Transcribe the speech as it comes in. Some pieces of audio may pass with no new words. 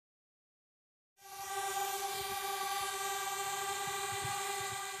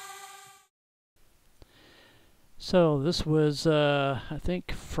So this was, I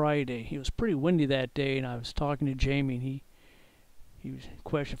think, Friday. It was pretty windy that day, and I was talking to Jamie, and he was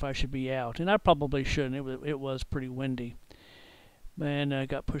questioning if I should be out, and I probably shouldn't. It was pretty windy, and I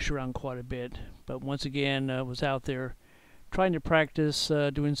got pushed around quite a bit. But once again, was out there trying to practice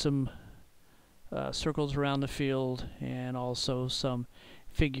doing some circles around the field, and also some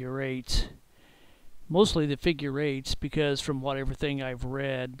figure-8s. Mostly the figure-8s, because from everything I've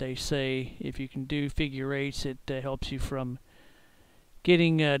read, they say if you can do figure-8s, it helps you from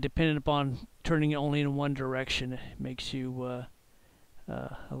getting dependent upon turning only in one direction. It makes you a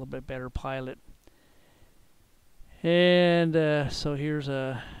little bit better pilot. And so here's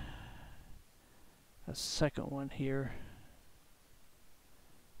a second one here.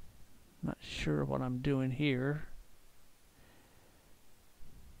 Not sure what I'm doing here.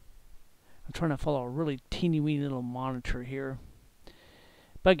 I'm trying to follow a really teeny-weeny little monitor here.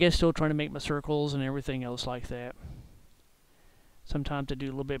 But I guess still trying to make my circles and everything else like that. Sometimes I do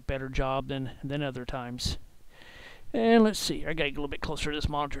a little bit better job than other times. And let's see, I gotta get a little bit closer to this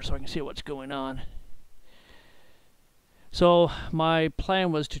monitor so I can see what's going on. So my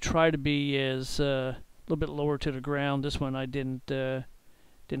plan was to try to be as a little bit lower to the ground. This one I didn't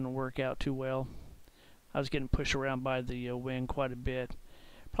work out too well. I was getting pushed around by the wind quite a bit.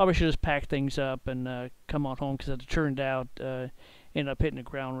 Probably should have packed things up and come on home, because it turned out ended up hitting the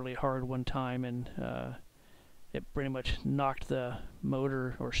ground really hard one time, and it pretty much knocked the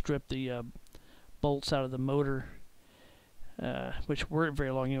motor, or stripped the bolts out of the motor, which weren't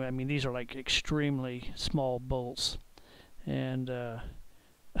very long anyway. I mean, these are like extremely small bolts, and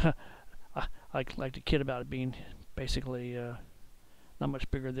I like to kid about it being basically not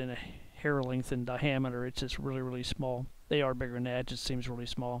much bigger than a hair length in diameter. It's just really small. They are bigger than that. It just seems really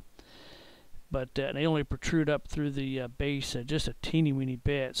small. But they only protrude up through the base just a teeny-weeny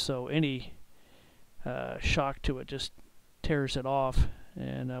bit, so any shock to it just tears it off.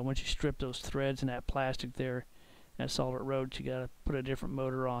 And once you strip those threads and that plastic there, that solid road, you gotta put a different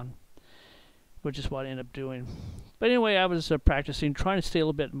motor on, which is what I ended up doing. But anyway, I was practicing, trying to stay a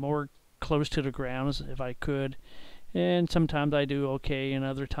little bit more close to the ground if I could. And sometimes I do okay, and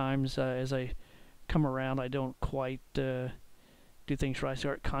other times as I come around, I don't quite do things right. I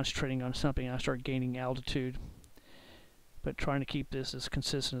start concentrating on something, and I start gaining altitude. But trying to keep this as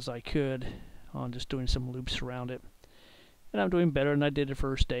consistent as I could on just doing some loops around it. And I'm doing better than I did the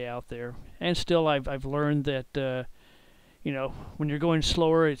first day out there. And still, I've learned that you know, when you're going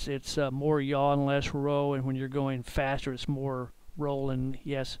slower, it's more yaw and less roll, and when you're going faster, it's more roll and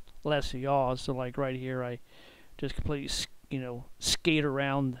yes, less yaw. So like right here, I just completely, skate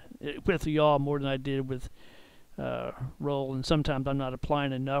around with the yaw more than I did with roll, and sometimes I'm not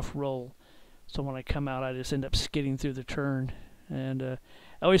applying enough roll, so when I come out, I just end up skidding through the turn. And I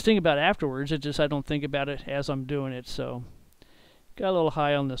always think about it afterwards. It's just I don't think about it as I'm doing it. So got a little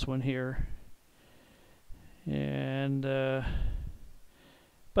high on this one here, and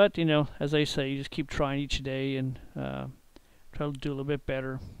but as they say, you just keep trying each day and try to do a little bit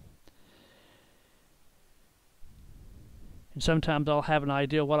better. And sometimes I'll have an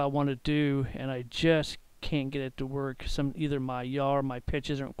idea what I want to do, and I just can't get it to work. Either my yaw or my pitch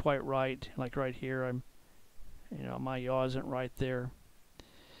isn't quite right. Like right here, my yaw isn't right there.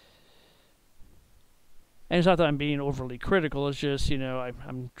 And it's not that I'm being overly critical. It's just,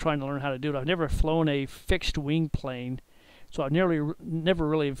 I'm trying to learn how to do it. I've never flown a fixed wing plane, so I've never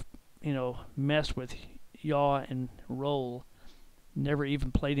really, messed with yaw and roll. Never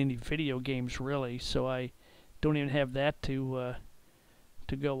even played any video games really, so I don't even have that to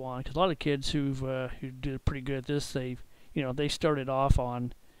go on. Because a lot of kids who did pretty good at this, they started off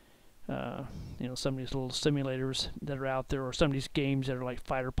on some of these little simulators that are out there, or some of these games that are like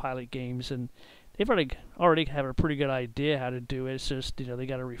fighter pilot games, and they've already have a pretty good idea how to do it. It's just they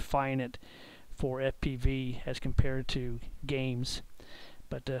got to refine it for FPV as compared to games.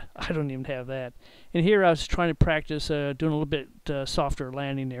 But I don't even have that. And here I was trying to practice doing a little bit softer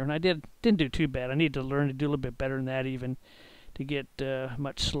landing there, and I didn't do too bad. I need to learn to do a little bit better than that, even to get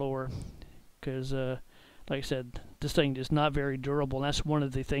much slower, because like I said, this thing is not very durable, and that's one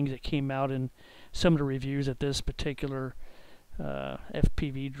of the things that came out in some of the reviews, that this particular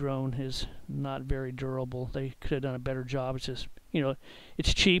FPV drone is not very durable. They could have done a better job. It's just,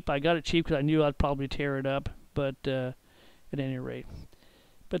 it's cheap. I got it cheap because I knew I'd probably tear it up, but at any rate.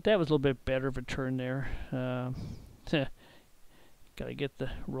 But that was a little bit better of a turn there. Got to get the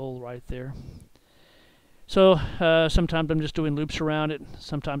roll right there. So sometimes I'm just doing loops around it.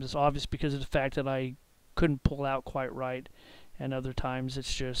 Sometimes it's obvious because of the fact that I couldn't pull out quite right. And other times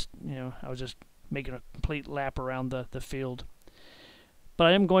it's just, I was just making a complete lap around the field. But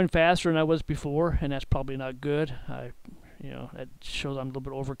I am going faster than I was before, and that's probably not good. That shows I'm a little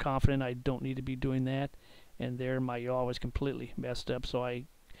bit overconfident. I don't need to be doing that. And there my yaw was completely messed up, so I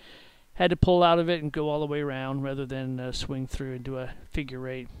had to pull out of it and go all the way around rather than swing through and do a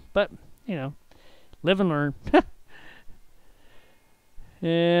figure-8. But, live and learn.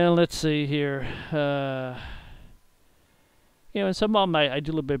 And let's see here. And some of them I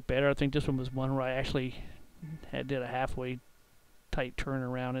do a little bit better. I think this one was one where I actually did a halfway tight turn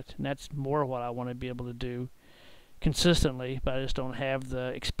around it, and that's more what I want to be able to do consistently, but I just don't have the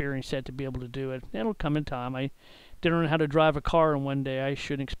experience yet to be able to do it. It'll come in time. I didn't learn how to drive a car in one day. I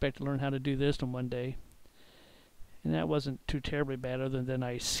shouldn't expect to learn how to do this in one day. And that wasn't too terribly bad, other than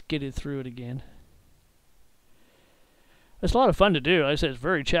I skidded through it again. It's a lot of fun to do. Like I said, it's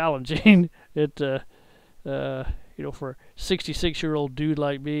very challenging. For a 66-year-old dude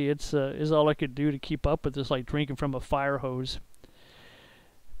like me, it's all I could do to keep up with this, like drinking from a fire hose.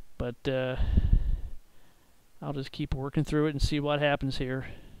 But I'll just keep working through it and see what happens here.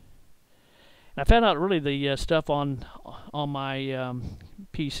 And I found out really the stuff on my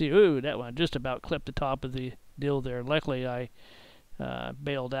PC. Ooh, that one just about clipped the top of the deal there. Luckily, I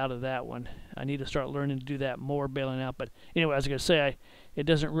bailed out of that one. I need to start learning to do that more, bailing out. But anyway, I was going to say, it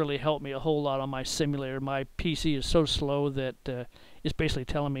doesn't really help me a whole lot on my simulator. My PC is so slow that it's basically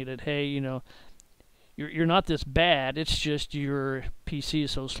telling me that, hey, you're not this bad. It's just your PC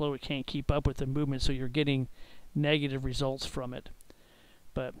is so slow it can't keep up with the movement, so you're getting negative results from it.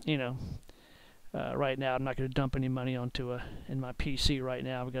 But right now I'm not going to dump any money onto in my PC right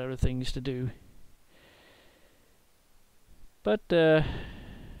now. I've got other things to do. But this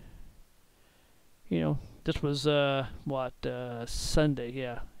was Sunday,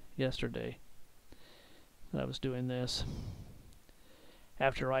 yeah, yesterday that I was doing this.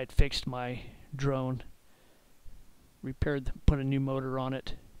 After I'd fixed my drone, put a new motor on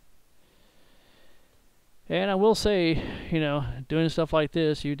it. And I will say, doing stuff like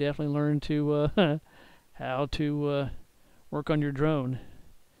this, you definitely learn to how to work on your drone.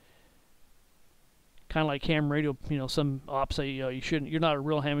 Kind of like ham radio, some ops say you're not a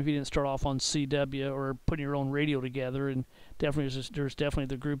real ham if you didn't start off on CW or putting your own radio together. And definitely there's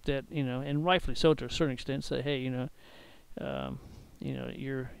definitely the group that and rightfully so to a certain extent, say, hey,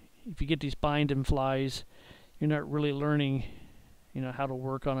 if you get these bind and flies, you're not really learning how to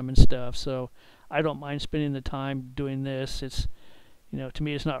work on them and stuff. So I don't mind spending the time doing this. It's to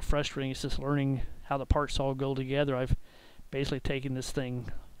me it's not frustrating. It's just learning how the parts all go together. I've basically taken this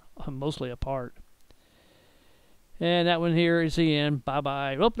thing mostly apart. And that one here is the end. Bye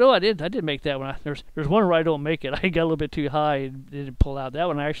bye. Oh no, I did make that one. There's one where I don't make it. I got a little bit too high and didn't pull out. That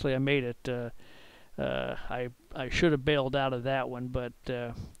one actually I made it. I should have bailed out of that one, but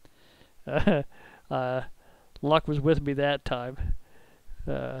luck was with me that time.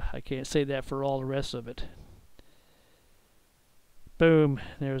 I can't say that for all the rest of it. Boom.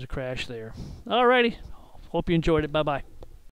 There's a crash there. Alrighty. Hope you enjoyed it. Bye bye.